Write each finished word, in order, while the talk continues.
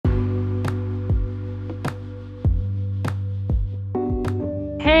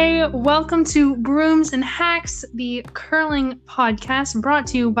Hey, welcome to Brooms and Hacks, the curling podcast brought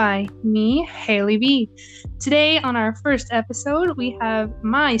to you by me, Haley B. Today, on our first episode, we have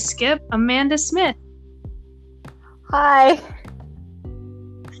my skip, Amanda Smith. Hi.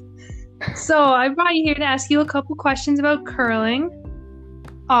 So, I brought you here to ask you a couple questions about curling,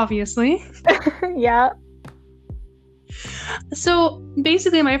 obviously. Yeah. So,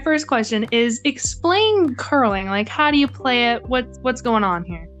 basically, my first question is explain curling. Like, how do you play it? What's going on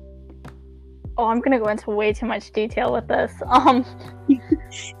here? Oh, I'm gonna go into way too much detail with this.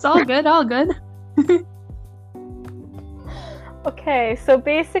 It's all good, all good. Okay, so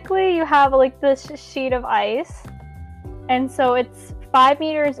basically you have like this sheet of ice, and so it's 5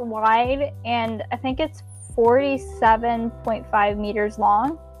 meters wide, and I think it's 47.5 meters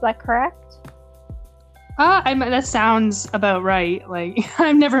long. Is that correct? That sounds about right. Like,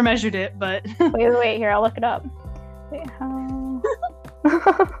 I've never measured it, but... Wait, here, I'll look it up. Wait, how...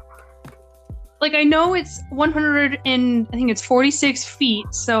 Like, I know it's 46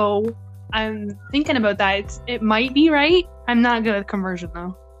 feet, so I'm thinking about that. It might be right. I'm not good at conversion,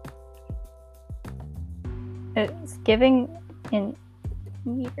 though. It's giving in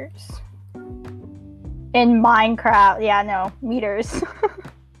meters. In Minecraft. Yeah, no, meters.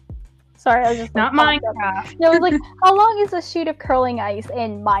 Sorry, I was just... Not Minecraft. No, it's like, how long is a sheet of curling ice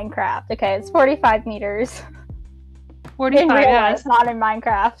in Minecraft? Okay, it's 45 meters. 45, in real yeah. life, not in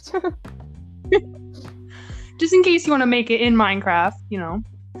Minecraft. Just in case you want to make it in Minecraft, you know.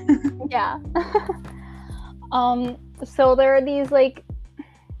 Yeah. So there are these, like,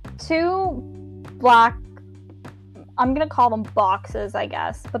 two black... I'm gonna call them boxes, I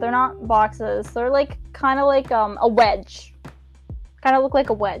guess. But they're not boxes. They're, like, kind of like a wedge. Kind of look like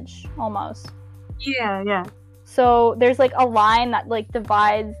a wedge, almost. Yeah. So there's like a line that like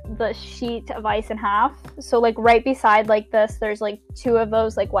divides the sheet of ice in half. So like right beside like this, there's like two of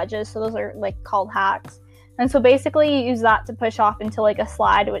those like wedges. So those are like called hacks. And so basically you use that to push off into like a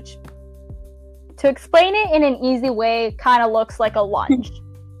slide, which, to explain it in an easy way, kind of looks like a lunge.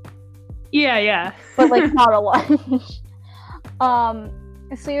 Yeah. But like not a lunge.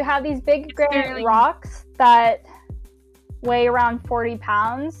 So you have these big granite rocks that weigh around 40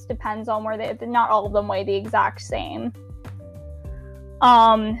 pounds, depends on where not all of them weigh the exact same.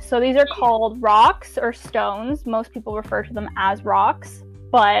 So these are called rocks or stones. Most people refer to them as rocks,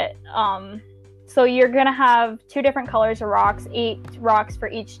 but so you're gonna have two different colors of rocks, 8 rocks for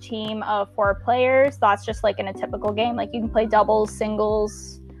each team of 4 players. That's just like in a typical game. Like you can play doubles,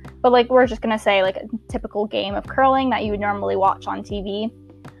 singles, but like we're just gonna say like a typical game of curling that you would normally watch on TV.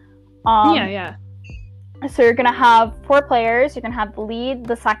 Yeah. So you're going to have 4 players. You're going to have the lead,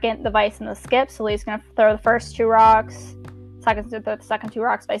 the second, the vice, and the skip. So lead's going to throw the first 2 rocks. Second's going to throw the second 2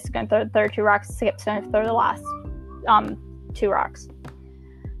 rocks. Vice is going to throw the third 2 rocks. Skip's going to throw the last 2 rocks.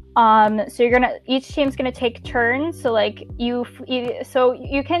 So each team's going to take turns. So like you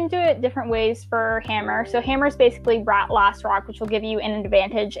can do it different ways for hammer. So hammer is basically last rock, which will give you an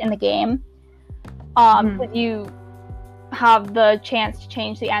advantage in the game. But you have the chance to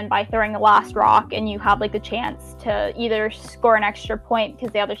change the end by throwing the last rock, and you have like the chance to either score an extra point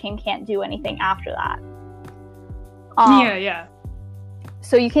because the other team can't do anything after that. Yeah.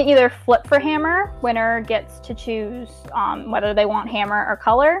 So you can either flip for hammer. Winner gets to choose whether they want hammer or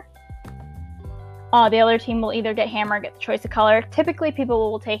color. The other team will either get hammer or get the choice of color. Typically people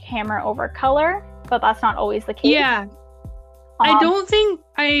will take hammer over color, but that's not always the case. Yeah. I don't think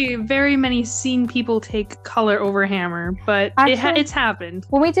I very many seen people take color over hammer, but actually, it's happened.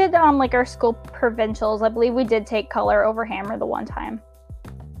 When we did like our school provincials, I believe we did take color over hammer the one time.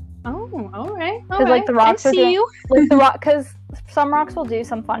 Oh, all right. Because like the rocks are doing, like the rock, because some rocks will do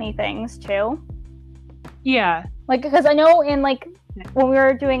some funny things too. Yeah. Like because I know in like when we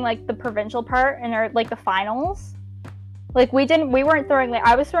were doing like the provincial part and our like the finals, like we weren't throwing like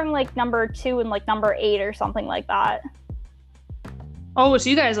I was throwing like number 2 and like number 8 or something like that. Oh, so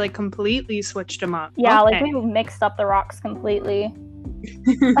you guys like completely switched them up. Yeah, okay. Like we mixed up the rocks completely.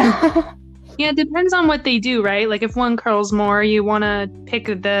 Yeah, it depends on what they do, right? Like if one curls more, you want to pick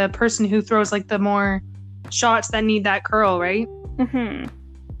the person who throws like the more shots that need that curl, right?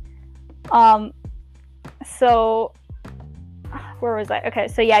 So where was I? Okay,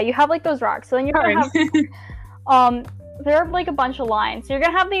 so yeah, you have like those rocks. So then you're gonna have there are like a bunch of lines. So you're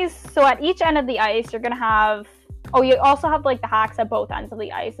gonna have these. So at each end of the ice, you're gonna have. Oh, you also have like the hacks at both ends of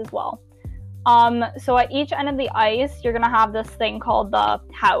the ice as well. So at each end of the ice, you're gonna have this thing called the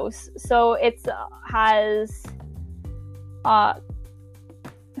house. So it has,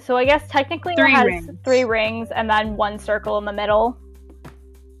 so I guess technically it has 3 rings and then 1 circle in the middle.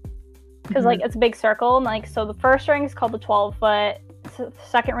 Because like it's a big circle, and like so the first ring is called the 12 foot,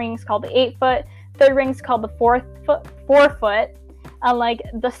 second ring is called the 8 foot, third ring is called the 4 foot, and like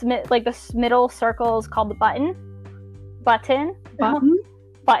the middle circle is called the button. Button.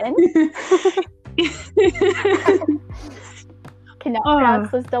 Cannot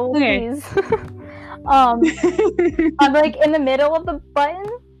pronounce those double P's. And like in the middle of the button,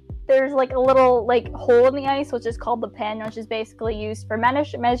 there's like a little like hole in the ice, which is called the pin, which is basically used for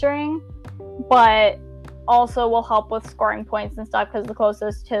measuring, but also will help with scoring points and stuff because the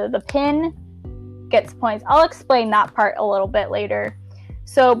closest to the pin gets points. I'll explain that part a little bit later.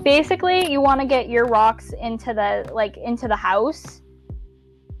 So basically, you want to get your rocks into the house,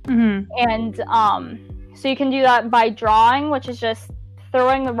 and so you can do that by drawing, which is just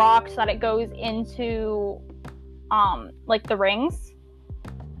throwing the rock so that it goes into like the rings.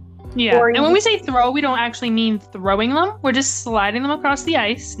 Yeah, and when we say throw, we don't actually mean throwing them. We're just sliding them across the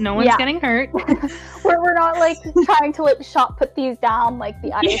ice. No one's getting hurt. we're not like trying to like put these down like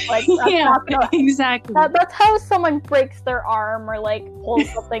the ice. Like exactly. That's how someone breaks their arm or like pulls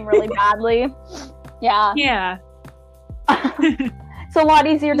something really badly. Yeah. Yeah. It's a lot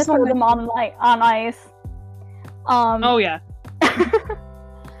easier to throw them on ice. Oh yeah.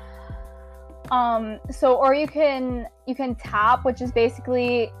 So or you can tap, which is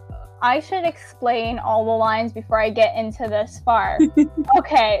basically, I should explain all the lines before I get into this far.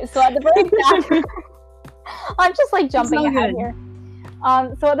 Okay, so at the very back, I'm just like jumping ahead here.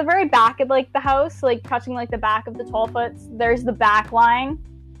 So at the very back of like the house, like touching like the back of the 12 foot, there's the back line.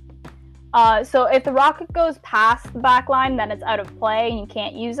 So if the rocket goes past the back line, then it's out of play and you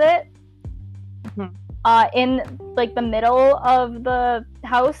can't use it. In like the middle of the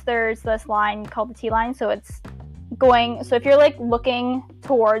house, there's this line called the T line. So it's going, so if you're like looking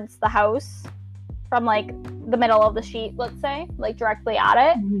towards the house from like the middle of the sheet, let's say, like directly at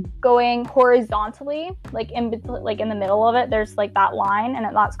it, going horizontally, like in the middle of it, there's like that line, and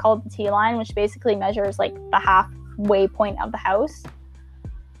that's called the T line, which basically measures like the halfway point of the house.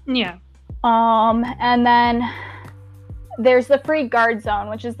 Yeah. And then there's the free guard zone,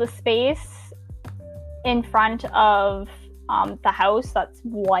 which is the space in front of the house that's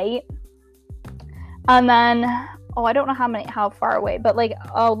white. And then I don't know how far away, but like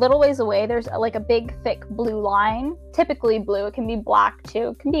a little ways away, there's like a big thick blue line, typically blue. It can be black too,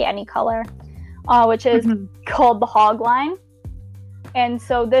 it can be any color, which is called the hog line. And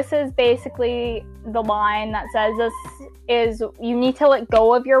so this is basically the line that says this is, you need to let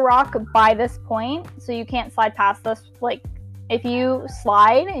go of your rock by this point, so you can't slide past this. Like if you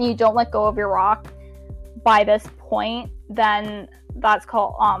slide and you don't let go of your rock by this point, then that's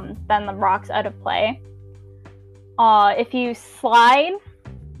called then the rock's out of play. If you if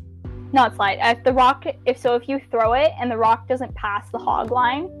you throw it and the rock doesn't pass the hog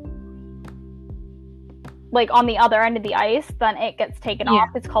line, like on the other end of the ice, then it gets taken off.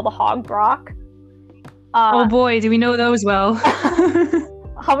 It's called a hog rock. Oh boy, do we know those well.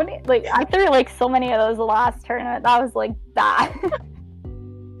 How many, like I threw like so many of those the last tournament. That was like that.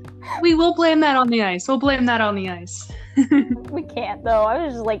 We will blame that on the ice. We can't though. I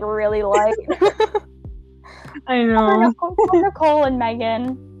was just like really light. I know. Nicole and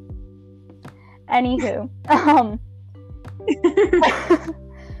Megan. Anywho.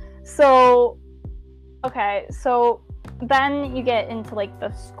 So then you get into like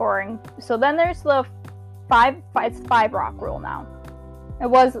the scoring. So then there's the it's 5 rock rule now.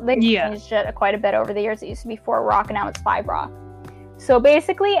 They changed it quite a bit over the years. It used to be 4 rock and now it's 5 rock. So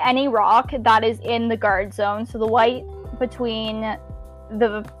basically any rock that is in the guard zone, so the white between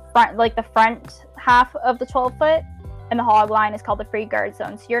the front, like the front half of the 12 foot and the hog line, is called the free guard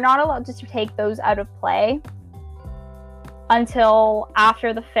zone. So you're not allowed to take those out of play until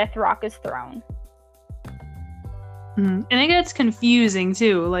after the 5th rock is thrown. And it gets confusing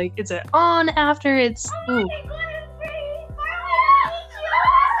too. Like it's on after it's. Ooh.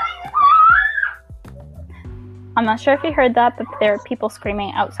 I'm not sure if you heard that, but there are people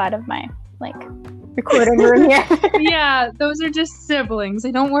screaming outside of my like recording room here. Yeah, those are just siblings.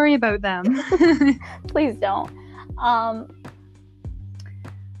 So don't worry about them. Please don't.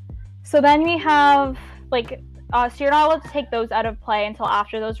 So then we have like so you're not allowed to take those out of play until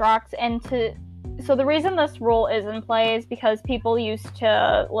after those rocks. So the reason this rule is in play is because people used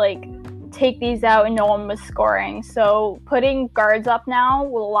to like take these out and no one was scoring. So putting guards up now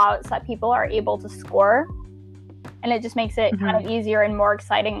will allow it so that people are able to score. And it just makes it kind of easier and more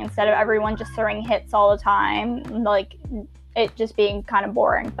exciting instead of everyone just throwing hits all the time, like it just being kind of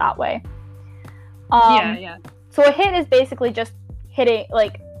boring that way. Yeah. So a hit is basically just hitting,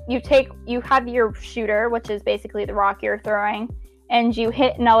 like you have your shooter, which is basically the rock you're throwing, and you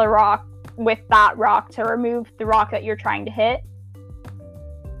hit another rock with that rock to remove the rock that you're trying to hit.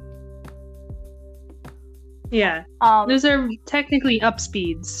 Yeah. Those are technically up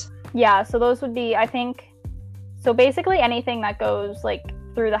speeds. Yeah, so those would be, I think, so basically anything that goes like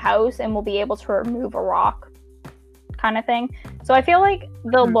through the house and will be able to remove a rock kind of thing. So I feel like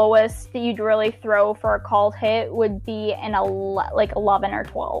the lowest that you'd really throw for a called hit would be an 11 or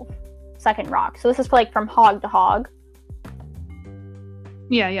 12 second rock. So this is like from hog to hog.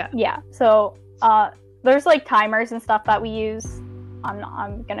 Yeah. So there's like timers and stuff that we use.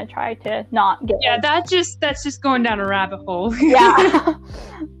 I'm gonna try to not get. Yeah, that's just going down a rabbit hole. Yeah.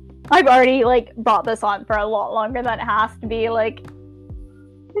 I've already like brought this on for a lot longer than it has to be. Like,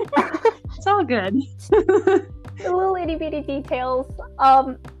 it's all good. The little itty bitty details.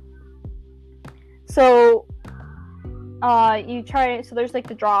 So you try. So there's like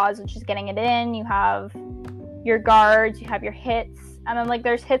the draws, which is getting it in. You have your guards. You have your hits, and then like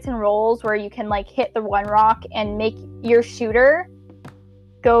there's hits and rolls where you can like hit the one rock and make your shooter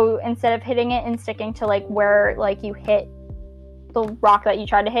go, instead of hitting it and sticking to like where like you hit the rock that you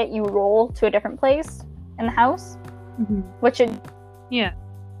tried to hit, you roll to a different place in the house, which should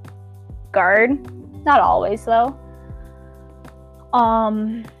guard. Not always though.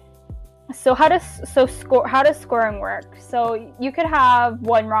 So how does scoring work? So you could have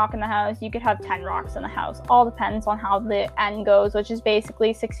one rock in the house, you could have 10 rocks in the house. All depends on how the end goes, which is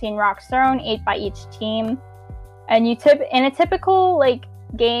basically 16 rocks thrown, 8 by each team. And in a typical like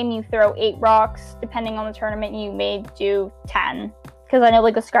game, you throw 8 rocks. Depending on the tournament, you may do 10. Because I know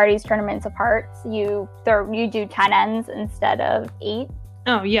like the Scardies tournaments of hearts, you do 10 ends instead of 8.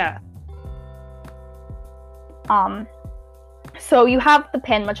 Oh yeah. So you have the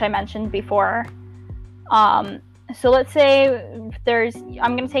pin, which I mentioned before. So let's say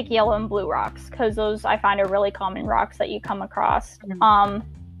I'm going to take yellow and blue rocks because those I find are really common rocks that you come across.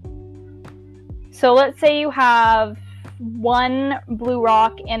 So let's say you have one blue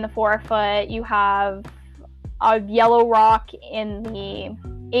rock in the 4-foot, you have a yellow rock in the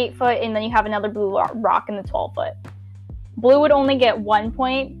 8-foot, and then you have another blue rock in the 12-foot. Blue would only get 1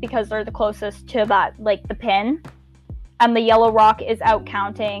 point because they're the closest to that, like the pin. And the yellow rock is out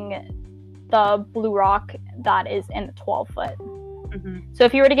counting the blue rock that is in the 12-foot. So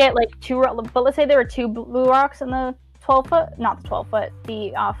if you were to get like but let's say there were 2 blue rocks in the 12-foot, not the 12-foot,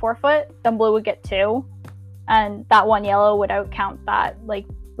 the 4-foot, then blue would get 2. And that one yellow would out count that like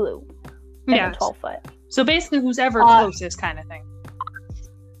blue in the 12-foot. So basically who's ever closest kind of thing.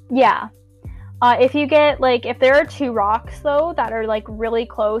 Yeah. If you get like, if there are 2 rocks though that are like really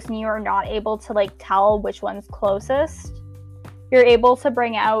close and you are not able to like tell which one's closest, you're able to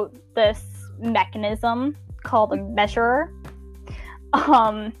bring out this mechanism called a measurer,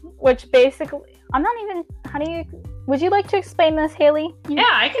 which basically, would you like to explain this, Haley? Yeah,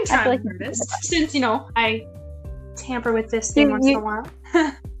 I can try to do this since, I tamper with this thing once in a while.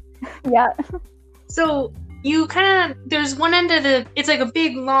 Yeah. So you there's one end of it's like a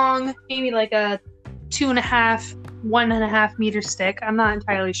big, long, maybe like a 1.5 meter stick. I'm not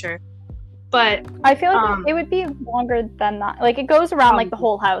entirely sure. But I feel like it would be longer than that. Like it goes around like the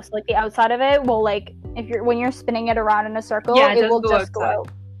whole house. Like the outside of it will like, when you're spinning it around in a circle, it will just go out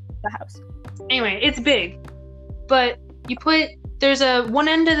the house. Anyway, it's big. But there's one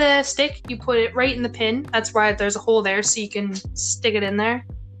end of the stick, you put it right in the pin. That's why there's a hole there so you can stick it in there.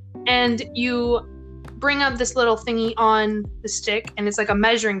 And you bring up this little thingy on the stick, and it's like a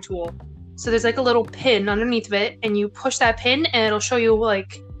measuring tool. So there's like a little pin underneath of it, and you push that pin and it'll show you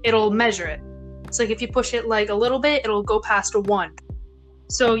it'll measure it. So like if you push it like a little bit, it'll go past a 1.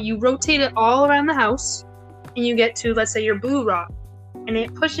 So you rotate it all around the house and you get to, let's say, your blue rock, and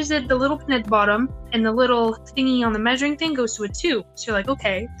it pushes the little pin at the bottom, and the little thingy on the measuring thing goes to a 2. So you're like,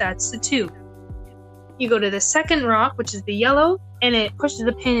 okay, that's the 2. You go to the second rock, which is the yellow, and it pushes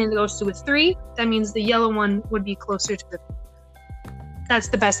the pin and it goes to a 3. That means the yellow one would be closer to the... That's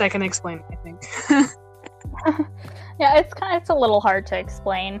the best I can explain, I think. Yeah, it's a little hard to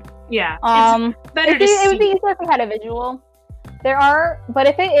explain. Yeah, it's better to see. It would be easier if we had a visual. But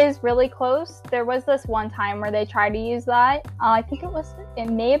if it is really close, there was this one time where they tried to use that. I think it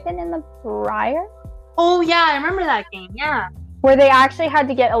may have been in the Briar. Oh yeah, I remember that game, yeah. Where they actually had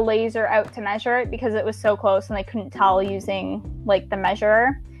to get a laser out to measure it because it was so close and they couldn't tell using like the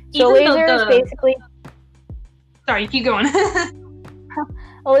measurer. So laser is basically... Sorry, keep going.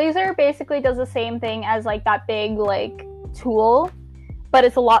 A laser basically does the same thing as like that big like tool, but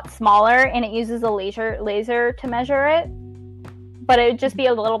it's a lot smaller and it uses a laser to measure it. But it would just be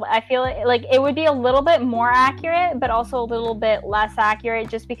a little bit, I feel like it would be a little bit more accurate, but also a little bit less accurate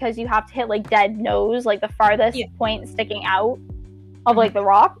just because you have to hit like dead nose, like the farthest point sticking out of like the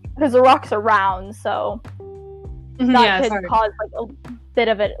rock, because the rocks are round, so that could cause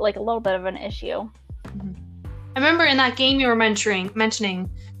like a little bit of an issue. I remember in that game you were mentioning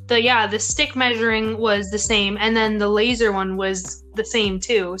the stick measuring was the same, and then the laser one was the same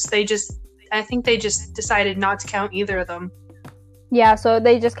too. So I think they just decided not to count either of them. Yeah, so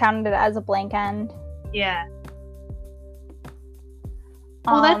they just counted it as a blank end. Yeah.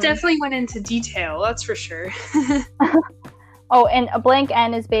 Well, that definitely went into detail, that's for sure. Oh, and a blank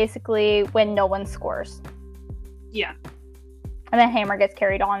end is basically when no one scores. Yeah. And then hammer gets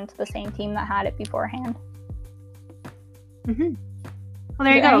carried on to the same team that had it beforehand. Mm-hmm. Well,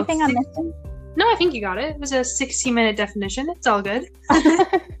 there you go. Anything I'm missing? No, I think you got it. It was a 60-minute definition. It's all good.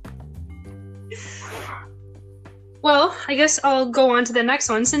 Well, I guess I'll go on to the next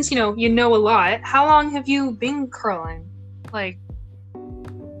one. Since, you know a lot, how long have you been curling?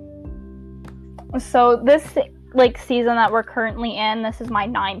 So this, season that we're currently in, this is my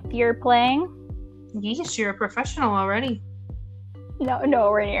 9th year playing. Yeesh, you're a professional already. No,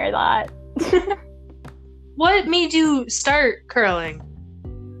 nowhere near that. What made you start curling?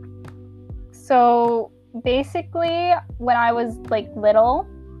 So, basically, when I was, little,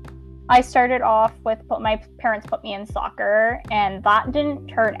 I started off with, my parents put me in soccer, and that didn't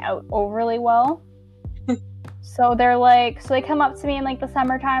turn out overly well. So they come up to me in, the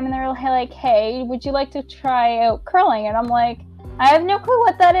summertime, and they're like, hey, would you like to try out curling? And I'm like, I have no clue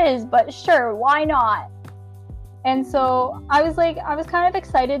what that is, but sure, why not? And so I was kind of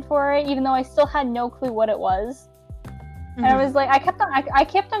excited for it, even though I still had no clue what it was. Mm-hmm. And I was I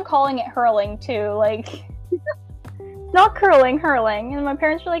kept on calling it hurling too, not curling, hurling. And my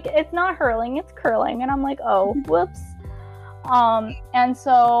parents were like, it's not hurling, it's curling. And I'm like, oh, whoops. And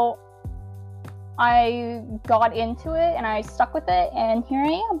so I got into it and I stuck with it, and here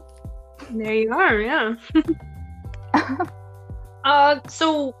I am. There you are, yeah.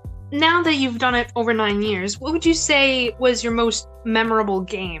 So now that you've done it over 9 years, what would you say was your most memorable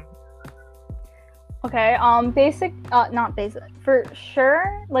game? Okay, not basic. For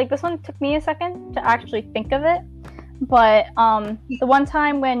sure, this one took me a second to actually think of it. But the one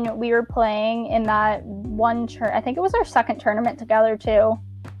time when we were playing in that one I think it was our second tournament together too.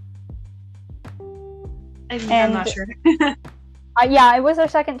 I'm not sure. Yeah, it was our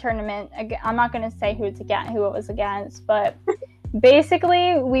second tournament. I'm not going to say who it was against, but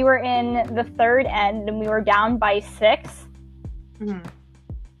basically we were in the third end and we were down by 6. Mm-hmm.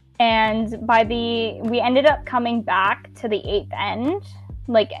 And we ended up coming back to the 8th end,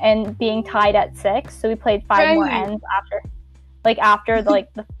 and being tied at 6. So we played 5 more ends after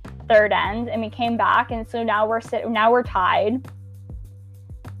the third end, and we came back, and so now we're tied.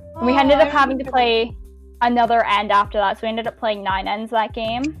 Oh, we ended up having to play another end after that, so we ended up playing 9 ends that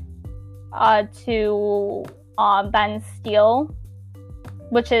game to then steal,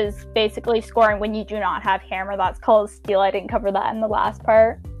 which is basically scoring when you do not have hammer. That's called steal. I didn't cover that in the last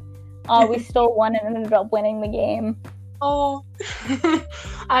part. We still won and ended up winning the game. Oh,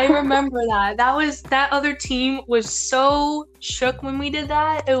 I remember that. That other team was so shook when we did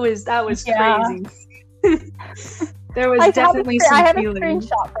that. That was crazy. There was definitely some feeling. I have a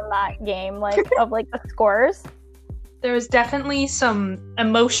screenshot from that game, of the scores. There was definitely some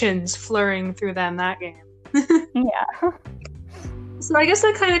emotions flowing through them that game. Yeah. So I guess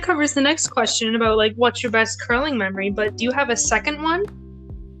that kind of covers the next question about what's your best curling memory, but do you have a second one?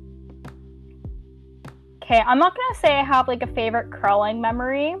 Okay, I'm not gonna say I have a favorite curling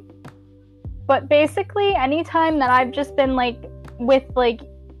memory, but basically anytime that I've just been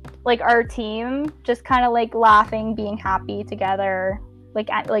with our team, just kind of laughing, being happy together,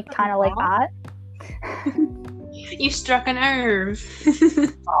 kind of like that. You struck a nerve.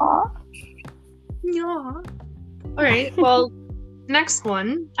 Aww. Yeah. All right. Well, next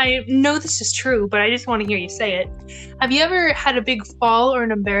one. I know this is true, but I just want to hear you say it. Have you ever had a big fall or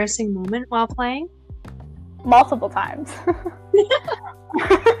an embarrassing moment while playing? Multiple times.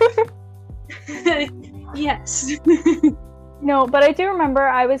 Yes. No, but I do remember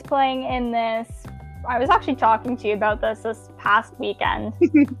I was playing in this. I was actually talking to you about this past weekend.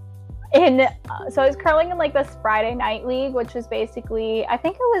 So I was curling in this Friday night league, which was basically, I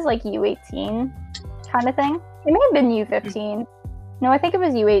think it was U18 kind of thing. It may have been U15. No, I think it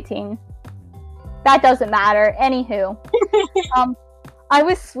was U18. That doesn't matter. Anywho, I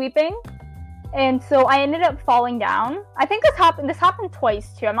was sweeping. And so I ended up falling down. I think this happened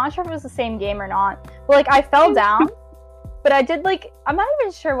twice too. I'm not sure if it was the same game or not. But I fell down, but I did I'm not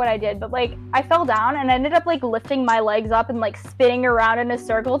even sure what I did, but I fell down and I ended up lifting my legs up and spinning around in a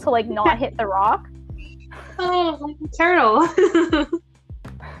circle to not hit the rock. Oh, like a turtle.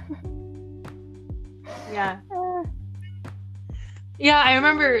 Yeah. Yeah, I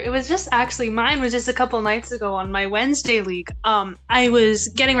remember it was just actually mine was just a couple nights ago on my Wednesday league. I was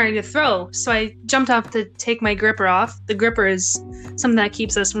getting ready to throw, so I jumped off to take my gripper off. The gripper is something that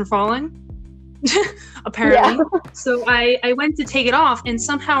keeps us from falling, apparently. Yeah. So I went to take it off, and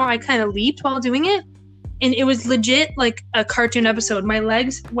somehow I kind of leaped while doing it, and it was legit like a cartoon episode. My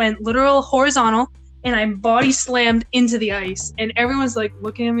legs went literal horizontal, and I body slammed into the ice, and everyone's like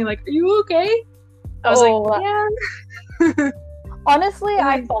looking at me like, "Are you okay?" I was like, "Yeah." Honestly,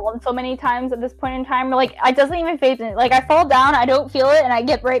 I've fallen so many times at this point in time. Like, it doesn't even phase me. Like, I fall down, I don't feel it, and I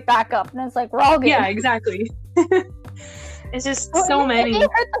get right back up. And it's like, we're all good. Yeah, exactly. It's just so many. It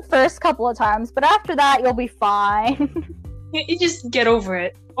hurt the first couple of times, but after that, you'll be fine. You just get over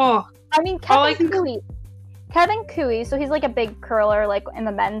it. Oh. I mean, Kevin Cooey, so he's like a big curler, like in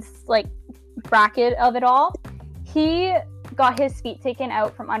the men's like bracket of it all. He got his feet taken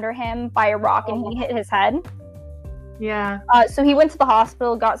out from under him by a rock, and he hit his head. Yeah. So he went to the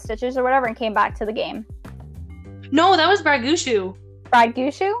hospital, got stitches or whatever, and came back to the game. No, that was Brad Gushu. Brad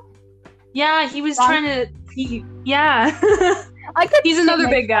Gushu? Yeah, he was trying to. Yeah. He's another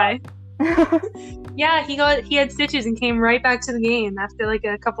big guy. Yeah, he had stitches and came right back to the game after like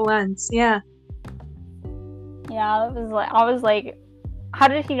a couple ends. Yeah. Yeah, I was like, how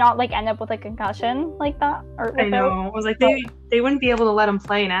did he not like end up with a concussion like that? Or I know. I was like, they wouldn't be able to let him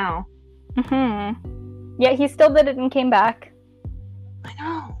play now. Yeah, he still did it and came back. I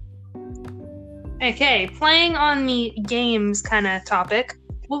know. Okay, playing on the games kind of topic.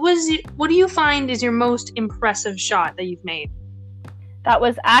 What do you find is your most impressive shot that you've made? That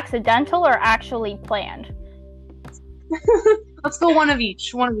was accidental or actually planned? Let's go one of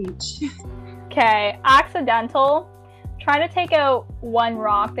each. Okay, accidental. Trying to take out one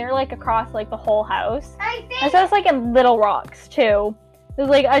rock. They're like across like the whole house. And so it's like in little rocks too. It was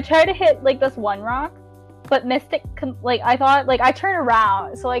like I tried to hit like this one rock, but missed it. Like I thought, like I turned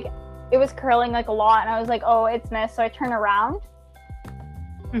around, so like it was curling like a lot, and I was like, oh, it's missed. So I turn around,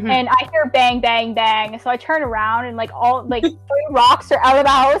 and I hear bang, bang, bang. So I turn around, and like all like 3 rocks are out of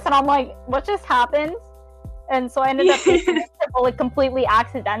the house, and I'm like, what just happened? And so I ended up taking it like completely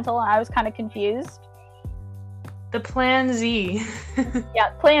accidental, and I was kind of confused. The Plan Z. Yeah,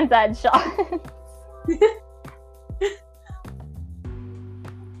 Plan Z shot.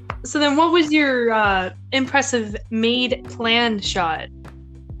 So then what was your impressive made planned shot?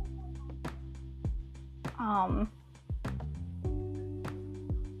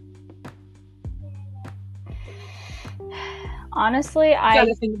 Honestly, I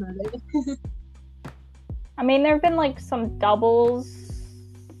gotta think about it. I mean, there have been like some doubles.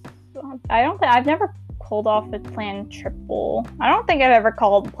 I've never pulled off a planned triple. I don't think I've ever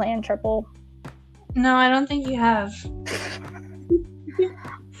called a planned triple. No, I don't think you have.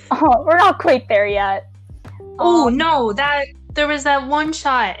 Oh, we're not quite there yet. Oh no, there was that one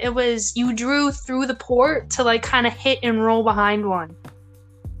shot. It was you drew through the port to like kind of hit and roll behind one.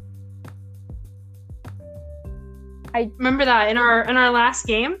 I remember that in our last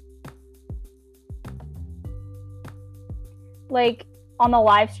game. Like on the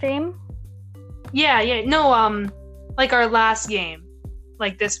live stream? Yeah. No, like our last game,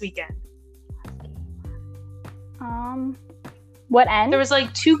 like this weekend. What end? There was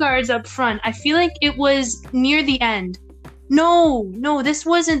like 2 guards up front. I feel like it was near the end. No, this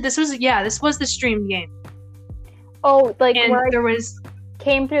wasn't. This was the streamed game. Oh, like and where there was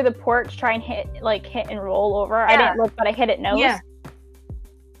came through the port to try and hit and roll over. Yeah. I didn't look, but I hit it nose. Yeah.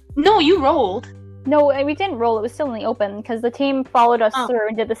 No, you rolled. No, we didn't roll. It was still in the open because the team followed us through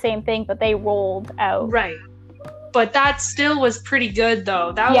and did the same thing, but they rolled out. Right. But that still was pretty good,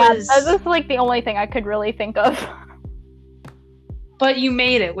 though. That was like the only thing I could really think of. But you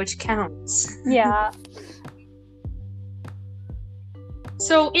made it, which counts. Yeah.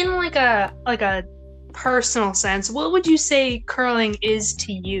 So, in like a personal sense, what would you say curling is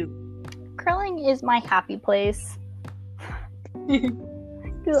to you? Curling is my happy place.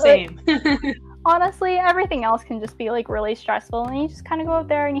 Same. Honestly, everything else can just be like really stressful, and you just kind of go out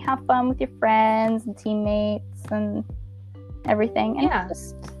there and you have fun with your friends and teammates and everything. And yeah.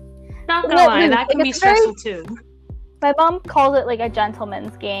 Not gonna lie, that can be stressful too. My mom calls it like a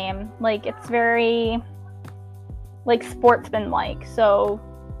gentleman's game. Like it's very like sportsman-like. So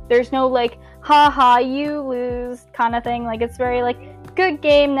there's no like haha you lose kind of thing. Like it's very like good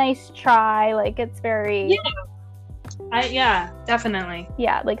game, nice try. Like it's very yeah, definitely.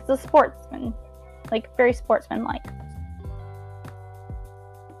 Yeah, like it's a sportsman, like very sportsman-like.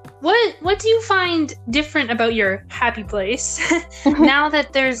 What do you find different about your happy place now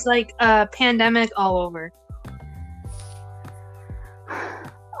that there's like a pandemic all over?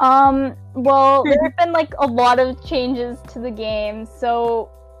 Well, there have been like a lot of changes to the game. So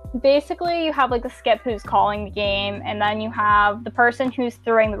basically you have like the skip who's calling the game, and then you have the person who's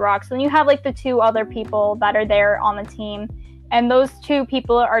throwing the rocks, and then you have like the two other people that are there on the team, and those two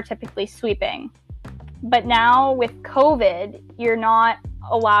people are typically sweeping. But now with COVID, you're not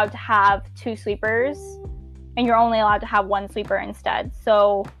allowed to have two sweepers, and you're only allowed to have one sweeper instead.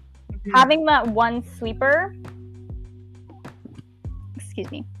 So having that one sweeper,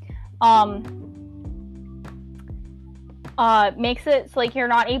 makes it so like you're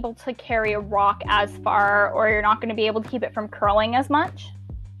not able to carry a rock as far, or you're not going to be able to keep it from curling as much.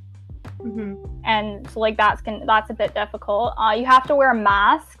 And so like that's a bit difficult. You have to wear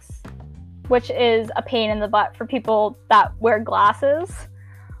masks, which is a pain in the butt for people that wear glasses.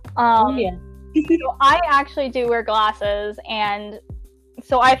 So I actually do wear glasses, and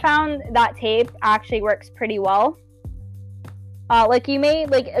so I found that tape actually works pretty well. Like you may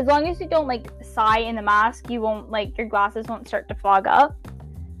like, as long as you don't like sigh in the mask, you won't like, your glasses won't start to fog up.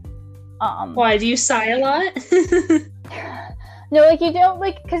 Why do you sigh a lot? No, like you don't,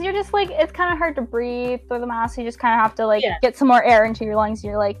 like, because you're just like, it's kind of hard to breathe through the mask. You just kind of have to like get some more air into your lungs.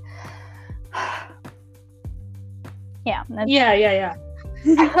 You're like, yeah.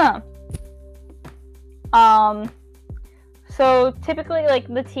 So typically,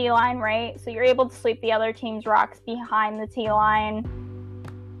 like the T line, right? So you're able to sweep the other team's rocks behind the T line,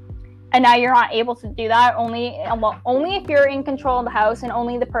 and now you're not able to do that. Only if you're in control of the house, and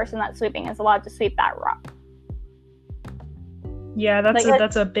only the person that's sweeping is allowed to sweep that rock. Yeah,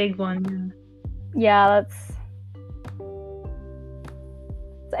 that's a big one. Yeah, it's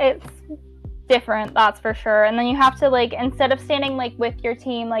different, that's for sure. And then you have to like, instead of standing like with your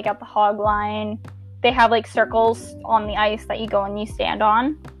team like at the hog line, they have like circles on the ice that you go and you stand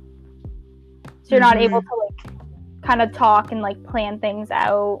on. So you're not able to like kind of talk and like plan things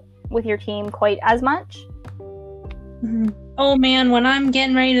out with your team quite as much. Oh man, when I'm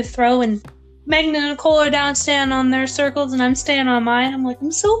getting ready to throw and Megan and Nicole are down standing on their circles and I'm standing on mine, I'm like,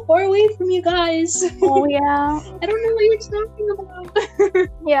 I'm so far away from you guys. Oh yeah. I don't know what you're talking about.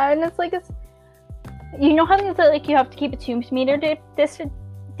 Yeah, and it's like, you know how things that like you have to keep a 2 meter distance?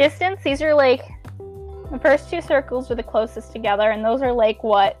 These are like, the first two circles are the closest together, and those are like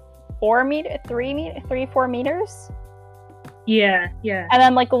what, 4 meters? Yeah. And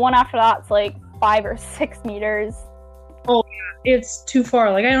then like the one after that's like 5 or 6 meters. Oh yeah, it's too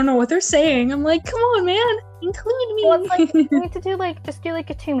far. Like I don't know what they're saying. I'm like, come on, man, include me. Well, it's like you need to do like just do like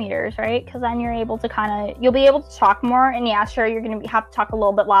a 2 meters, right? Because then you're able to you'll be able to talk more. And yeah, sure, you're gonna have to talk a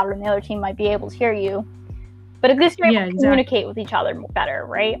little bit louder, and the other team might be able to hear you. But at least you're able to communicate with each other better,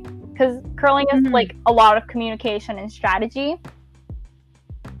 right? Because curling is like a lot of communication and strategy.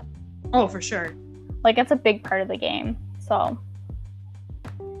 Oh, for sure. Like it's a big part of the game. So.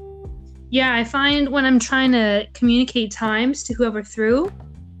 Yeah, I find when I'm trying to communicate times to whoever threw,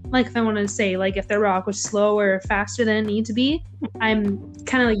 like if I want to say, like if their rock was slower or faster than it needs to be, I'm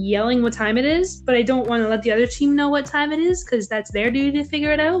kind of like yelling what time it is, but I don't want to let the other team know what time it is because that's their duty to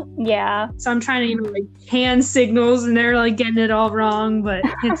figure it out. Yeah. So I'm trying to, like hand signals and they're like getting it all wrong, but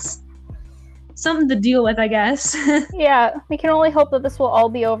it's something to deal with, I guess. Yeah, we can only hope that this will all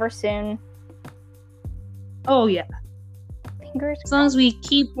be over soon. Oh, yeah. Fingers as long as we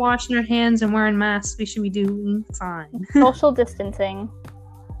keep washing our hands and wearing masks, we should be doing fine. Social distancing.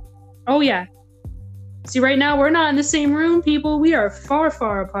 Oh, yeah. See, right now, we're not in the same room, people. We are far,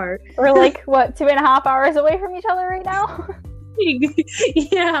 far apart. We're like, what, 2.5 hours away from each other right now?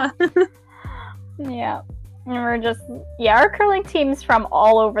 Yeah. Yeah. And we're just, our curling team's from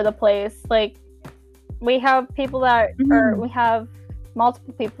all over the place. Like, we have people that we have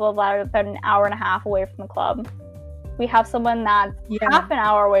multiple people that are about an hour and a half away from the club. We have someone that's half an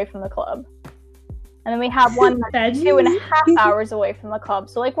hour away from the club. And then we have one that's 2.5 hours away from the club.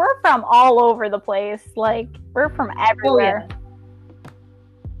 So, like, we're from all over the place. Like, we're from everywhere.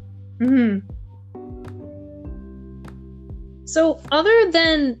 Oh, yeah. So, other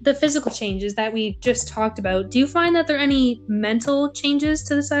than the physical changes that we just talked about, do you find that there are any mental changes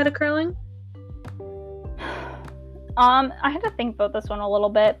to the side of curling? I had to think about this one a little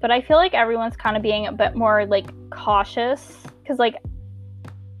bit, but I feel like everyone's kind of being a bit more, like, cautious. Because, like,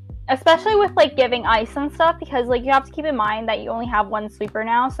 especially with, like, giving ice and stuff, because, like, you have to keep in mind that you only have one sweeper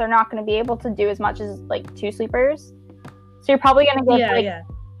now, so they're not going to be able to do as much as, like, 2 sweepers. So you're probably going to give,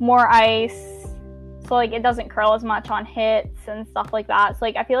 more ice, so, like, it doesn't curl as much on hits and stuff like that. So,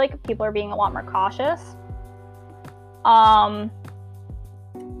 like, I feel like people are being a lot more cautious. Yeah,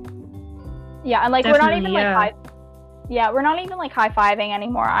 and, like, Definitely, we're not even, like, we're not even, like, high-fiving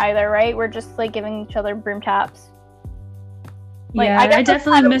anymore either, right? We're just, like, giving each other broom taps. Like, yeah, I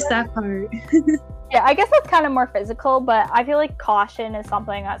definitely missed that part. Yeah, I guess that's kind of more physical, but I feel like caution is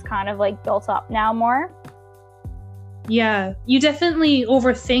something that's kind of like built up now more. Yeah, you definitely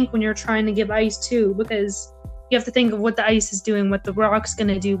overthink when you're trying to give ice too, because you have to think of what the ice is doing, what the rock's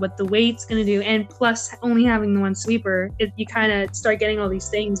gonna do, what the weight's gonna do, and plus only having the one sweeper, you kind of start getting all these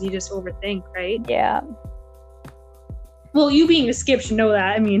things. You just overthink, right? Yeah. Well, you being a skip should know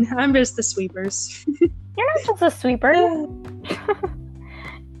that. I mean, I'm just the sweepers. You're not just a sweeper.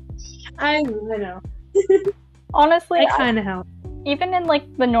 I know. Honestly, I kind of help. Even in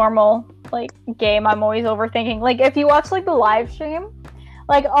like the normal like game, I'm always overthinking. Like if you watch like the live stream,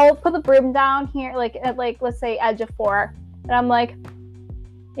 like I'll put the broom down here, like at like let's say edge of 4, and I'm like,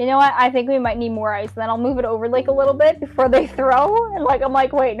 you know what? I think we might need more ice. And then I'll move it over like a little bit before they throw, and like I'm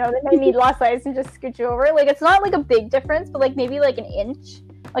like, wait, no, they may need less ice, and just scooch you over. Like it's not like a big difference, but like maybe like an inch,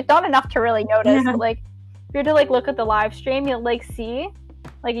 like not enough to really notice. But like if you're to like look at the live stream, you'll like see.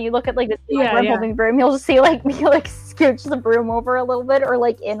 Like you look at like the I'm holding the broom, you'll just see like me like scooch the broom over a little bit or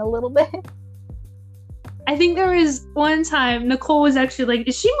like in a little bit. I think there was one time Nicole was actually like,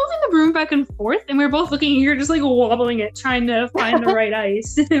 is she moving the broom back and forth? And we were both looking and you're just like wobbling it, trying to find the right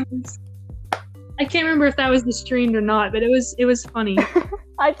ice. I can't remember if that was the streamed or not, but it was funny.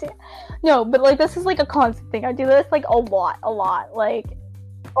 No, but like this is like a constant thing. I do this like a lot, like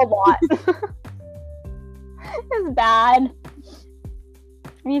a lot. It's bad.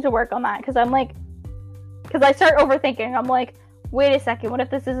 I need to work on that because I start overthinking. I'm like, wait a second, what if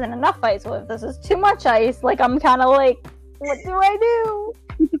this isn't enough ice? What if this is too much ice? Like, I'm kind of like, what do I do?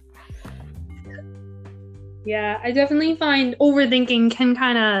 Yeah, I definitely find overthinking can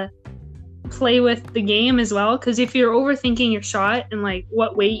kind of play with the game as well, because if you're overthinking your shot and like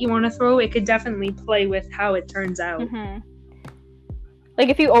what weight you want to throw, it could definitely play with how it turns out. Mm-hmm. Like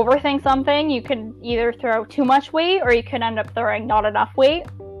if you overthink something, you could either throw too much weight or you could end up throwing not enough weight.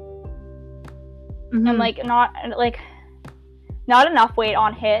 Mm-hmm. And like not enough weight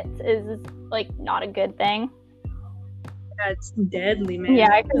on hits is like not a good thing. That's deadly, man.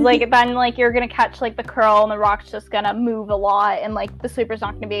 Yeah, because like then like you're gonna catch like the curl and the rock's just gonna move a lot and like the sweeper's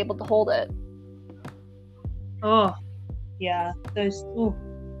not gonna be able to hold it. Oh, yeah.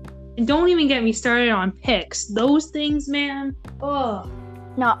 And don't even get me started on picks. Those things, man. Oh.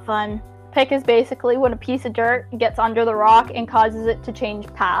 Not fun. Pick is basically when a piece of dirt gets under the rock and causes it to change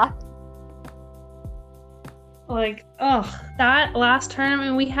path. Like, that last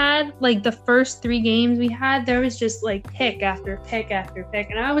tournament we had, like the first 3 games we had, there was just like pick after pick after pick,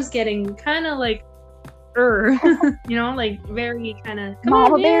 and I was getting kind of like, you know, like very kind of.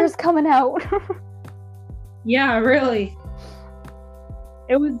 Mama Bear's coming out. Yeah, really.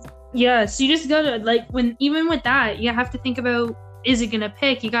 It was. Yeah, so you just gotta like even with that, you have to think about, is it gonna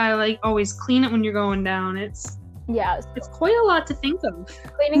pick? You gotta like always clean it when you're going down. It's quite a lot to think of.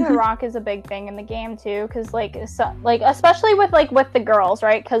 Cleaning the rock is a big thing in the game too, because like especially with the girls,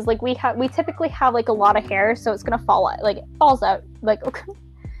 right? Because like we typically have like a lot of hair, so it's gonna fall out, like it falls out, like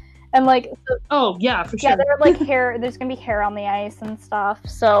and like so, oh yeah, for sure. Yeah, there's like hair. There's gonna be hair on the ice and stuff,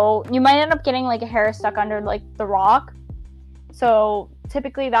 so you might end up getting like a hair stuck under like the rock. So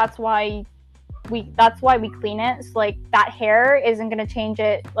typically that's why we clean it. So like that hair isn't gonna change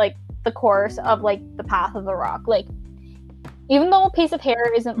it like the course of like the path of the rock. Like even though a piece of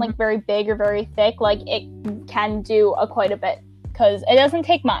hair isn't like very big or very thick, like it can do quite a bit because it doesn't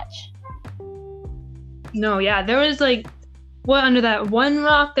take much. No, yeah, there was like under that one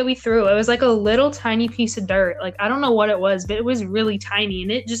rock that we threw, it was like a little tiny piece of dirt. Like I don't know what it was, but it was really tiny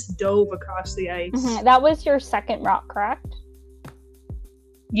and it just dove across the ice. Mm-hmm. That was your second rock, correct?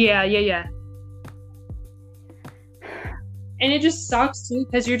 Yeah. And it just sucks too,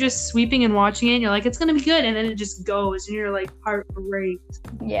 because you're just sweeping and watching it and you're like, it's gonna be good, and then it just goes and you're like heartbreaked.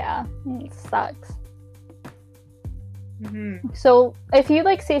 Yeah, it sucks. Mm-hmm. So if you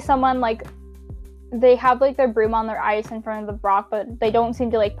like see someone like they have like their broom on their ice in front of the rock, but they don't seem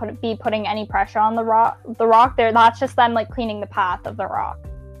to like be putting any pressure on the rock there, that's just them like cleaning the path of the rock.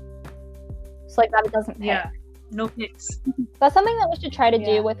 So like that it doesn't pick. Yeah, no picks. That's something that we should try to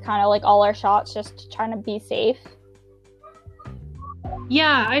do with kind of like all our shots, just trying to be safe.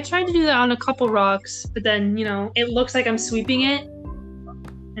 Yeah, I tried to do that on a couple rocks, but then, you know, it looks like I'm sweeping it.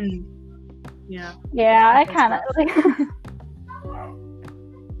 And, yeah. Yeah, I kind of...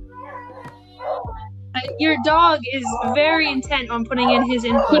 Your dog is very intent on putting in his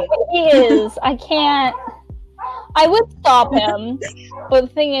input. He is. I can't... I would stop him, but the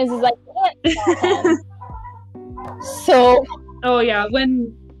thing is I can't stop him. So... Oh, yeah,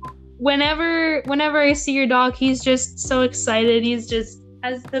 whenever I see your dog, he's just so excited. He's just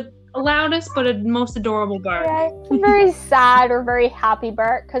has the loudest but a most adorable bark. Yeah, it's a very sad or very happy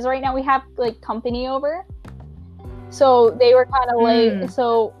bark because right now we have like company over. So they were kind of like,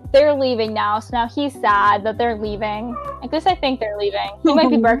 so they're leaving now. So now he's sad that they're leaving. At least I think they're leaving. He might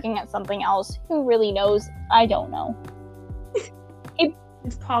be barking at something else. Who really knows? I don't know.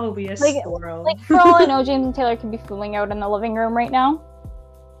 It's probably a squirrel. Like for all I know, James and Taylor could be fooling out in the living room right now.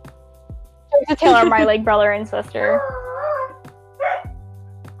 James and Taylor are my like brother and sister.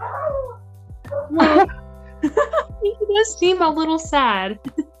 He does seem a little sad.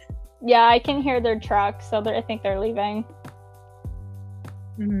 Yeah, I can hear their truck, so I think they're leaving.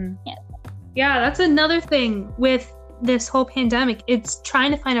 Mm-hmm. Yeah. Yeah, that's another thing with this whole pandemic. It's trying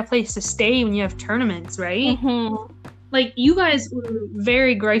to find a place to stay when you have tournaments, right? Mm-hmm. Like, you guys were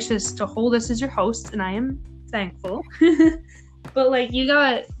very gracious to hold us as your hosts, and I am thankful. But, like, you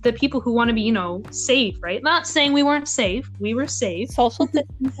got the people who want to be, you know, safe, right? Not saying we weren't safe. We were safe. Social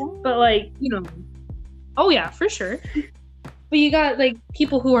distancing. But, like, you know, oh, yeah, for sure. But you got, like,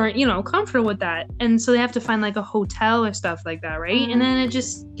 people who aren't, you know, comfortable with that. And so they have to find, like, a hotel or stuff like that, right? And then it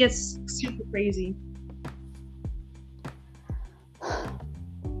just gets super crazy.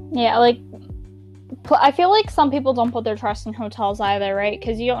 Yeah, like, I feel like some people don't put their trust in hotels either, right?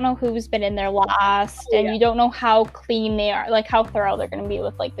 Because you don't know who's been in there last, and you don't know how clean they are, like, how thorough they're going to be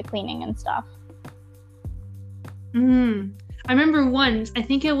with, like, the cleaning and stuff. I remember once, I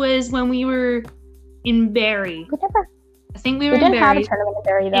think it was when we were in Barrie. I think we didn't have a tournament in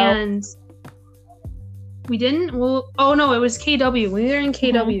Barrie, though. And we didn't? Well, oh no, it was KW. We were in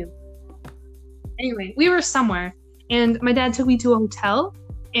KW. Anyway, we were somewhere, and my dad took me to a hotel,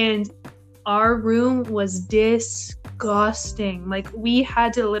 and our room was disgusting. Like, we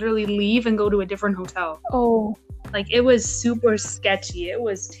had to literally leave and go to a different hotel. Oh. Like, it was super sketchy. It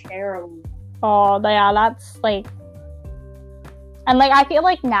was terrible. Oh, yeah, that's, like... And, like, I feel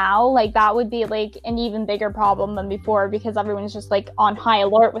like now, like, that would be, like, an even bigger problem than before because everyone's just, like, on high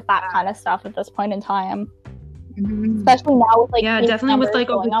alert with that kind of stuff at this point in time. Especially now with, like, definitely with, like,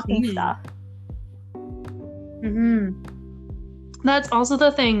 going up and stuff. That's also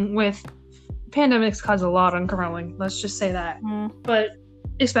the thing with pandemics cause a lot on curling. Let's just say that. But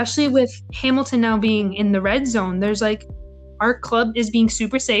especially with Hamilton now being in the red zone, there's, like, our club is being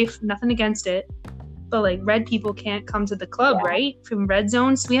super safe, nothing against it. But, like, red people can't come to the club, right? From red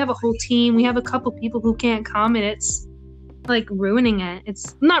zones. So we have a whole team. We have a couple people who can't come, and it's, like, ruining it.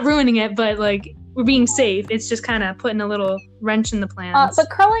 It's not ruining it, but, like, we're being safe. It's just kind of putting a little wrench in the plans. But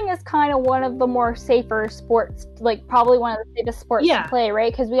curling is kind of one of the more safer sports, like, probably one of the safest sports to play,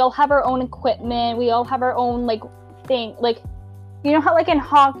 right? Because we all have our own equipment. We all have our own, like, thing. Like, you know how, like, in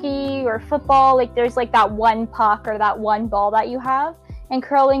hockey or football, like, there's, like, that one puck or that one ball that you have? In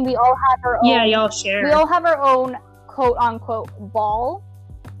curling, we all have our own... Yeah, y'all share. We all have our own quote-unquote ball.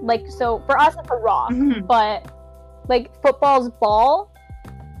 Like, so for us, it's a rock. But, like, football's ball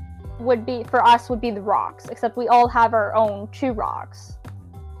would be the rocks. Except we all have our own 2 rocks.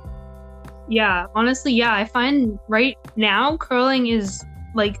 Yeah, honestly, yeah. I find right now curling is,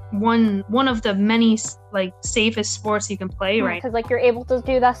 like, one of the many, like, safest sports you can play, right? Because, like, you're able to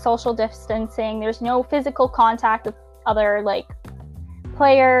do that social distancing. There's no physical contact with other, like,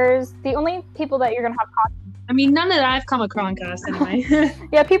 players. The only people that you're gonna have contact. I mean, none of that I've come across anyway.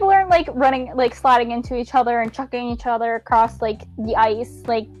 Yeah, people aren't, like, running, like, sliding into each other and chucking each other across, like, the ice.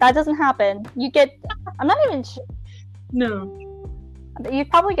 Like, that doesn't happen. I'm not even sure. No. You'd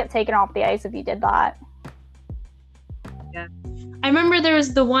probably get taken off the ice if you did that. Yeah. I remember there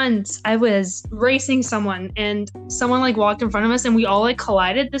was the once I was racing someone and someone, like, walked in front of us and we all, like,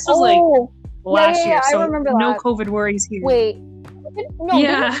 collided. This was last year, so no COVID worries here. Wait.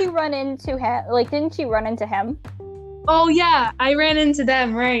 Didn't you run into him? Like, didn't you run into him? Oh, yeah. I ran into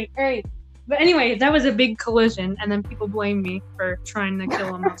them, right. But anyway, that was a big collision, and then people blamed me for trying to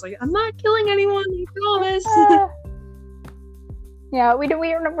kill him. I was like, I'm not killing anyone, I promise. Yeah,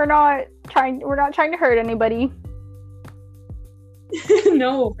 we're not trying to hurt anybody.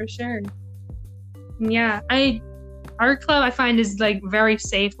 No, for sure. Yeah, our club, I find, is, like, very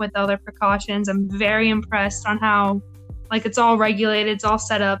safe with all their precautions. I'm very impressed on how, like, it's all regulated, it's all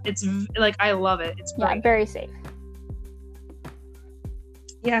set up. It's, like, I love it. It's great. Yeah, very safe.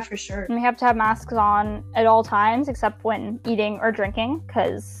 Yeah, for sure. And we have to have masks on at all times, except when eating or drinking,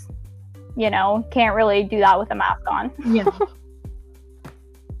 because, you know, can't really do that with a mask on. Yeah.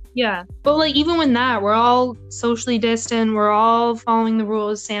 Yeah, but, like, even when that, we're all socially distant, we're all following the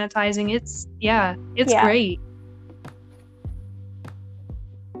rules, sanitizing. It's great.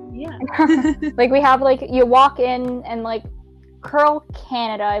 Yeah. Like, we have, like, you walk in and, like, Curl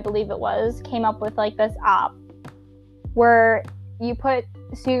Canada, I believe it was, came up with, like, this app where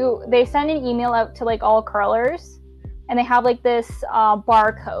they send an email out to like all curlers, and they have like this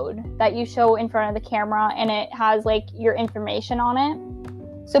barcode that you show in front of the camera, and it has like your information on it.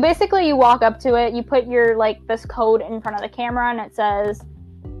 So basically you walk up to it, you put your like this code in front of the camera, and it says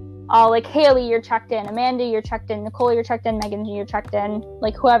like, Haley, you're checked in, Amanda, you're checked in, Nicole, you're checked in, Megan, you're checked in,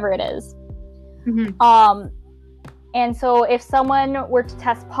 like whoever it is. And so if someone were to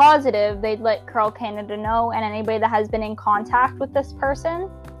test positive, they'd let Curl Canada know, and anybody that has been in contact with this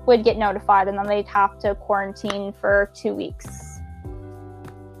person would get notified, and then they'd have to quarantine for 2 weeks.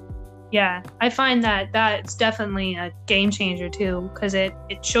 Yeah, I find that that's definitely a game changer too, because it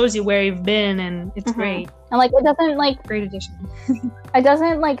shows you where you've been, and it's great. And like it doesn't like great addition. It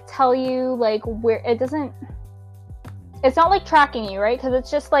doesn't like tell you like where it's not like tracking you, right? Because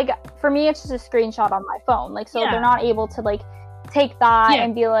it's just like, for me, it's just a screenshot on my phone. Like, so they're not able to like take that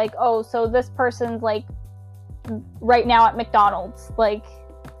and be like, oh, so this person's like right now at McDonald's. Like,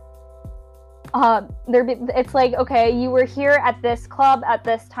 it's like, okay, you were here at this club at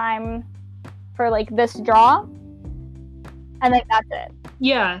this time for like this draw, and like that's it.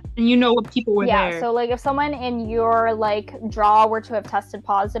 Yeah, and you know what people were there. Yeah, so like if someone in your like draw were to have tested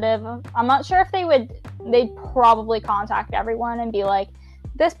positive, I'm not sure if they'd probably contact everyone and be like,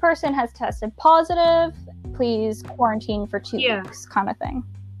 this person has tested positive, please quarantine for 2 weeks, kind of thing.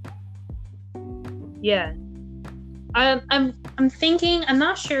 Yeah. I'm thinking, I'm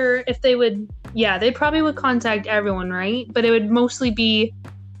not sure if they would, they probably would contact everyone, right? But it would mostly be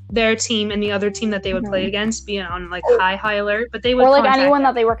their team and the other team that they would play against be on like high alert, but they would, or like anyone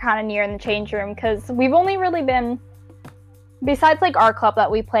that they were kind of near in the change room, because we've only really been, besides like our club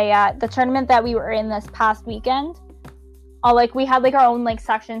that we play at, the tournament that we were in this past weekend, like we had like our own like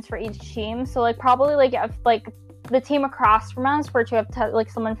sections for each team. So like probably like if like the team across from us were to have like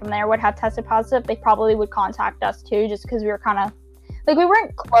someone from there would have tested positive, they probably would contact us too, just because we were kind of like, we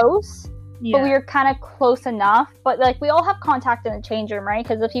weren't close, but we were kind of close enough. But like we all have contact in the change room, right?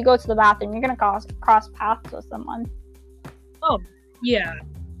 Because if you go to the bathroom, you're gonna cross paths with someone. Oh yeah.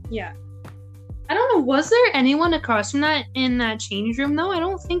 I don't know, was there anyone across from that in that change room though? I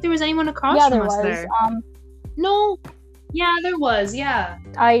don't think there was anyone across from us there. No. Yeah, there was. Yeah.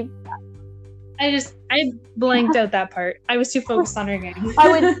 I blanked out that part. I was too focused on our game. I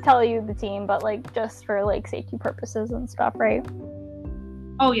would tell you the team, but like just for like safety purposes and stuff, right?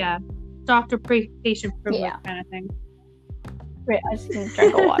 Oh yeah, doctor patient privilege kind of thing. Right, I just need to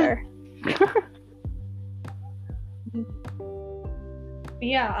drink of water.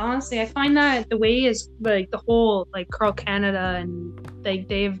 Yeah, honestly, I find that the way is like the whole like Curl Canada and like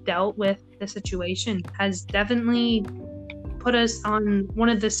they've dealt with the situation has definitely put us on one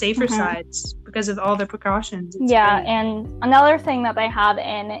of the safer sides because of all the precautions. It's great. And another thing that they have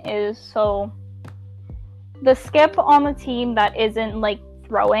in is, so the skip on the team that isn't like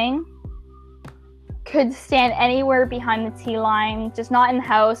throwing could stand anywhere behind the tee line, just not in the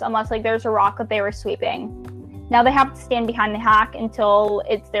house unless like there's a rock that they were sweeping. Now they have to stand behind the hack until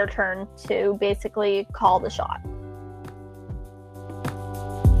it's their turn to basically call the shot.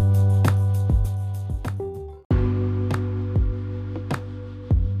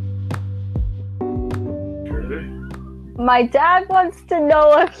 My dad wants to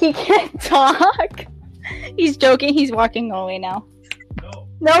know if he can talk. He's joking. He's walking away now.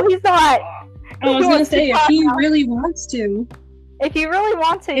 No, he's not. I was going to say, if he really wants to. If you really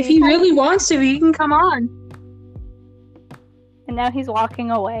want to. If he really wants to, he can come on. And now he's walking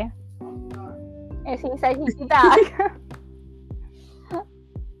away. As he said he'd be back.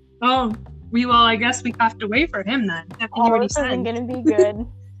 Oh, I guess we have to wait for him then. This isn't going to be good.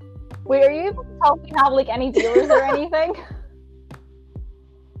 Wait, are you able to tell if we have like any viewers or anything?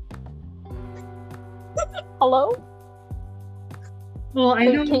 Hello? Well, I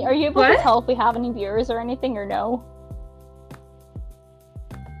know. Are you able to tell if we have any viewers or anything, or no?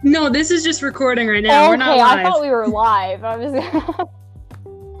 No, this is just recording right now. We're not live. I thought we were live. I was.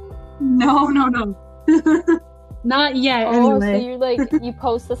 No. Not yet. Anyway. So you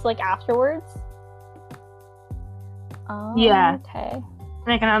post this like afterwards? Oh, yeah. Okay.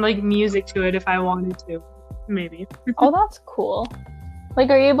 And I can add like music to it if I wanted to, maybe. Oh, that's cool.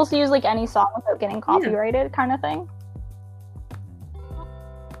 Like, are you able to use like any song without getting copyrighted, kind of thing?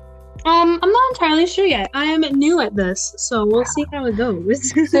 I'm not entirely sure yet. I am new at this, so we'll see how it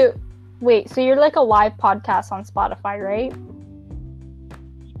goes. So you're like a live podcast on Spotify, right?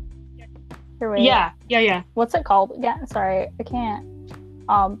 Yeah. What's it called? Yeah, sorry, I can't.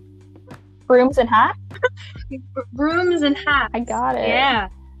 Brooms and Hacks? Brooms and Hacks. I got it. Yeah.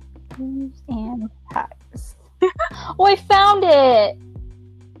 Brooms and Hacks. Oh, I found it!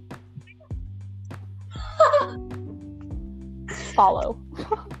 follow.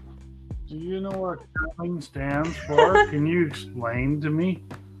 Do you know what curling stands for? Can you explain to me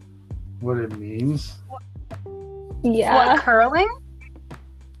what it means? Yeah. What, curling?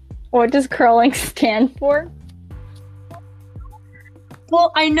 What does curling stand for?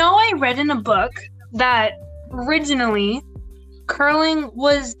 Well, I know I read in a book that originally curling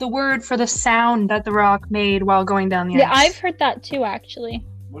was the word for the sound that the rock made while going down the ice. Yeah, I've heard that too, actually.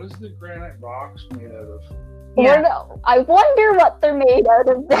 What is the granite rocks made out of? Yeah. I wonder what they're made out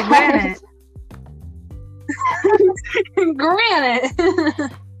of. Granite.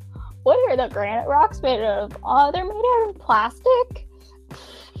 Granite. What are the granite rocks made out of? They're made out of plastic.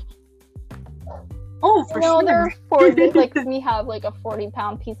 Oh, for No, sure. they're 40. Like we have like a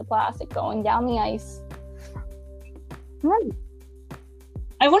 40-pound piece of plastic going down the ice.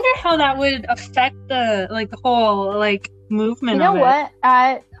 I wonder how that would affect the whole movement. You know of it. what?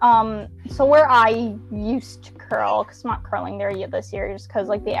 At so where I used to curl, because I'm not curling there yet this year, just because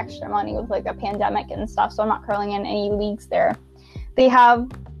like the extra money with like the pandemic and stuff. So I'm not curling in any leagues there. They have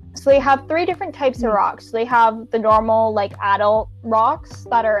 3 different types of rocks. So they have the normal like adult rocks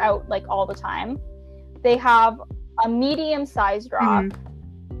that are out like all the time. They have a medium-sized rock,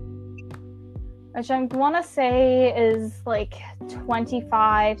 which I want to say is like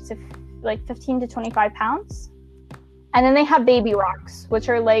 25 to like 15 to 25 pounds. And then they have baby rocks, which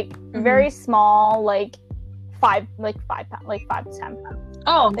are like very small, like 5 to 10 pounds.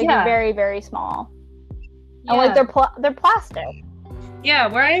 Oh, Like yeah. very, very small. Yeah. And like they're plastic. Yeah,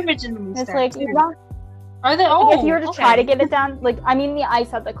 where I originally It's started. like too. you're not, Are they? like, Oh, if you were to okay. try to get it down, like I mean the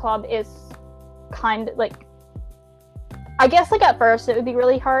ice at the club is kind of like, I guess like at first it would be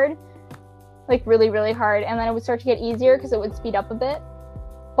really hard, like really, really hard, and then it would start to get easier because it would speed up a bit.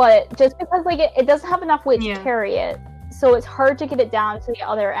 But just because like it doesn't have enough weight to carry it, so it's hard to get it down to the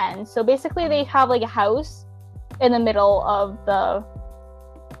other end. So basically they have like a house in the middle of the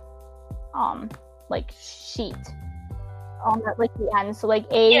like sheet on like the end. So like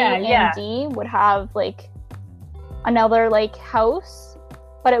A and D would have like another like house,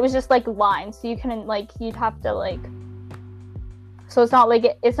 but it was just like lines, so you couldn't like, you'd have to like, so it's not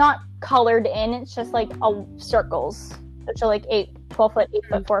like it's not colored in, it's just like circles, which are like 12 foot, 8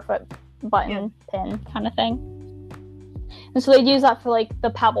 foot, 4 foot button pin kind of thing. And so they'd use that for like the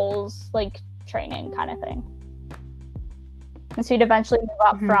pebbles like training kind of thing. And so you'd eventually move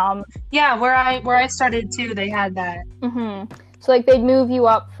up from where I started too, they had that. So like they'd move you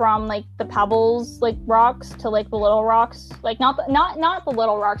up from like the pebbles like rocks to like the little rocks, like not the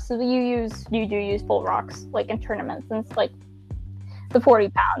little rocks. So you do use full rocks like in tournaments, and it's like the 40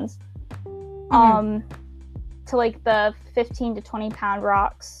 pounds to like the 15 to 20 pound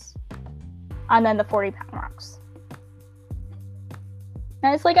rocks, and then the 40 pound rocks.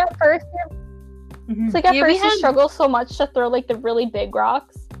 And it's like at first it's like at first you struggle so much to throw like the really big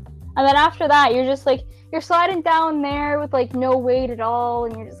rocks, and then after that you're just like, you're sliding down there with like no weight at all,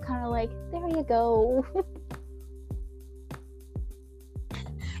 and you're just kind of like, there you go.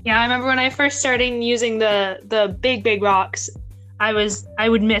 Yeah, I remember when I first started using the big rocks, I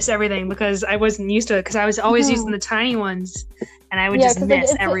would miss everything because I wasn't used to it, because I was always using the tiny ones, and I would just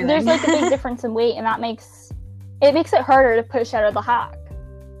miss everything. There's like a big difference in weight, and that makes it harder to push out of the hack.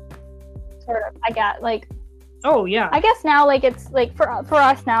 Sort of, I get like. Oh yeah. I guess now like it's like for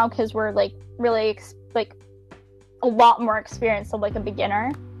us now, because we're like really like a lot more experienced than like a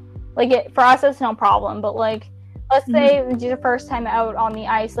beginner. Like for us it's no problem, but like let's say it's your first time out on the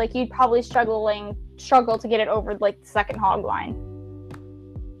ice, like you'd probably struggle to get it over like the second hog line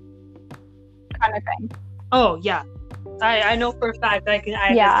kind of thing. Oh yeah, I know for a fact I did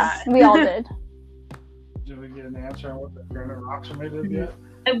that. We all did. Did we get an answer on what the granite rocks are made of yet?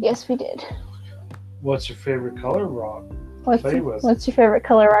 Yes, we did. What's your favorite color rock? What's your favorite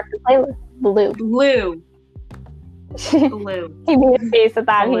color rock to play with? Blue. Blue. He made a face at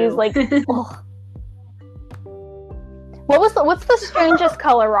that. Blue. He was like, oh. What's the strangest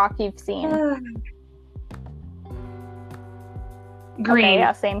color rock you've seen? Green. Okay,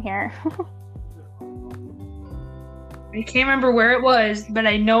 yeah, same here. I can't remember where it was, but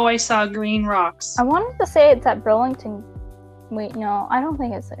I know I saw green rocks. I wanted to say it's at Burlington. Wait, no, I don't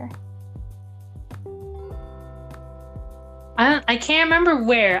think it's there. I can't remember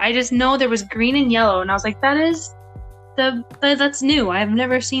where. I just know there was green and yellow, and I was like, that's new. I've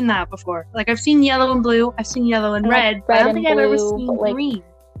never seen that before. Like, I've seen yellow and blue, I've seen yellow and red, but I don't think I've ever seen green.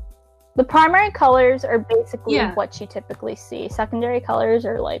 The primary colors are basically what you typically see. Secondary colors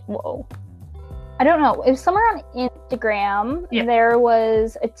are like, whoa. I don't know. It was somewhere on Instagram. There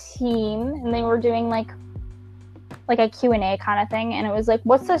was a team, and they were doing like a Q&A kind of thing, and it was like,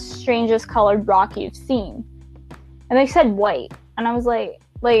 what's the strangest colored rock you've seen? And they said white. And and I was like,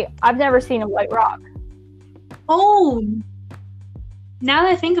 I've never seen a white rock. Oh, now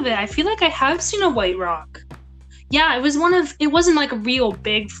that I think of it, I feel like I have seen a white rock. Yeah, it wasn't like a real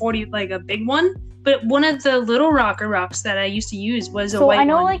big 40, like a big one, but one of the little rocker rocks that I used to use was a white one. So I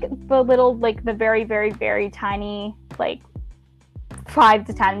know like the little, like the very, very, very tiny, like 5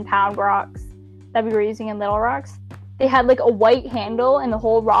 to 10 pound rocks that we were using in Little Rocks. They had like a white handle, and the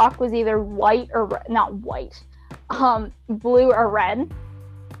whole rock was either white or not white, blue or red.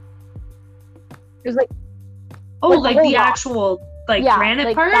 It was like like the rock. Actual granite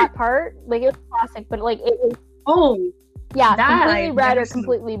like part. That part, like it was plastic, but like it was. Oh, yeah, completely red or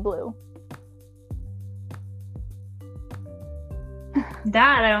completely blue.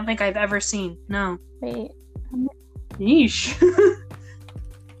 That I don't think I've ever seen. No. Wait. Yeesh.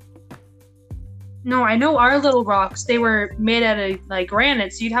 No, I know our little rocks, they were made out of like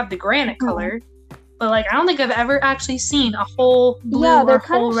granite, so you'd have the granite color. But like I don't think I've ever actually seen a whole blue or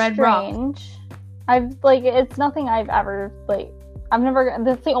whole red rock. I've it's nothing I've ever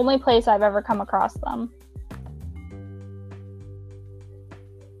that's the only place I've ever come across them.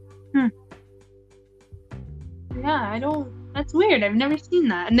 Yeah, that's weird. I've never seen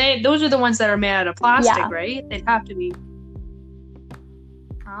that. And those are the ones that are made out of plastic, right? They'd have to be.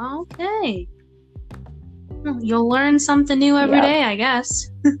 Okay. Well, you'll learn something new every day, I guess.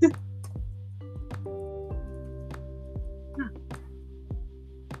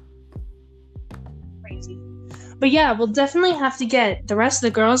 Crazy. But yeah, we'll definitely have to get the rest of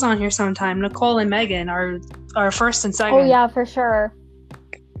the girls on here sometime. Nicole and Megan are first and second. Oh yeah, for sure.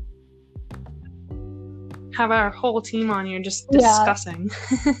 Have our whole team on here just discussing.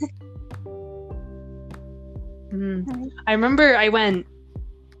 I remember I went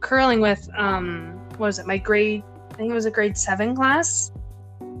curling with what was it, I think it was a grade 7 class,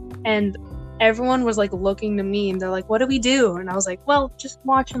 and everyone was like looking to me and they're like, what do we do? And I was like, well, just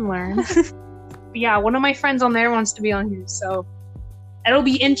watch and learn. Yeah, one of my friends on there wants to be on here, so it'll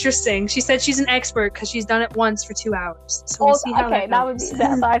be interesting. She said she's an expert because she's done it once for 2 hours, so we'll see how that would be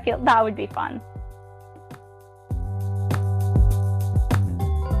I feel that would be fun.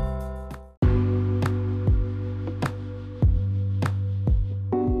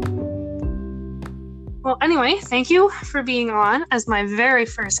 Well, anyway, thank you for being on as my very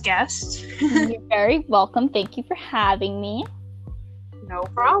first guest. You're very welcome. Thank you for having me. No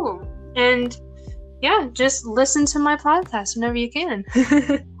problem. And yeah, just listen to my podcast whenever you can.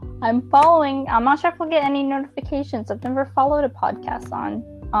 I'm following. I'm not sure if we'll get any notifications. I've never followed a podcast on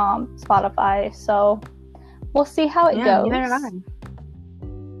Spotify, so we'll see how it goes. Neither have I.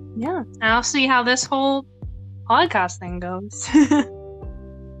 Yeah, and I'll see how this whole podcast thing goes.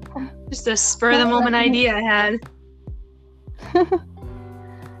 Just a spur of the moment idea I had.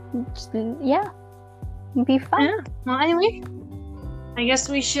 Yeah, it'd be fun. Yeah. Well, anyway, I guess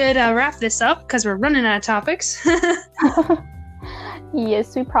we should wrap this up because we're running out of topics.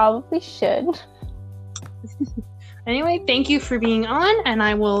 Yes, we probably should. Anyway, thank you for being on, and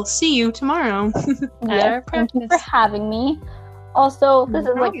I will see you tomorrow. Yes, thank you for having me. Also, this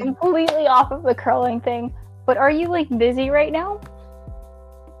is like completely off of the curling thing, but are you like busy right now?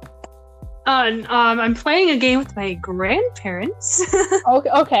 I'm playing a game with my grandparents.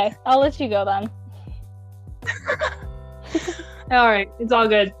 Okay, I'll let you go then. Alright, it's all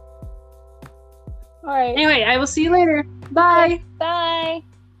good. Alright. Anyway, I will see you later. Bye. Bye.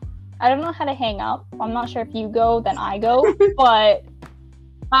 I don't know how to hang up. I'm not sure if you go, then I go, but...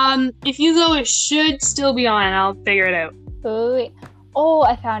 If you go, it should still be on. I'll figure it out. Wait. Oh,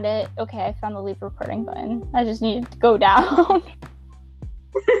 I found it. Okay, I found the leave recording button. I just needed to go down.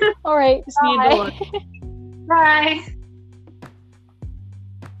 Alright, Bye. Bye.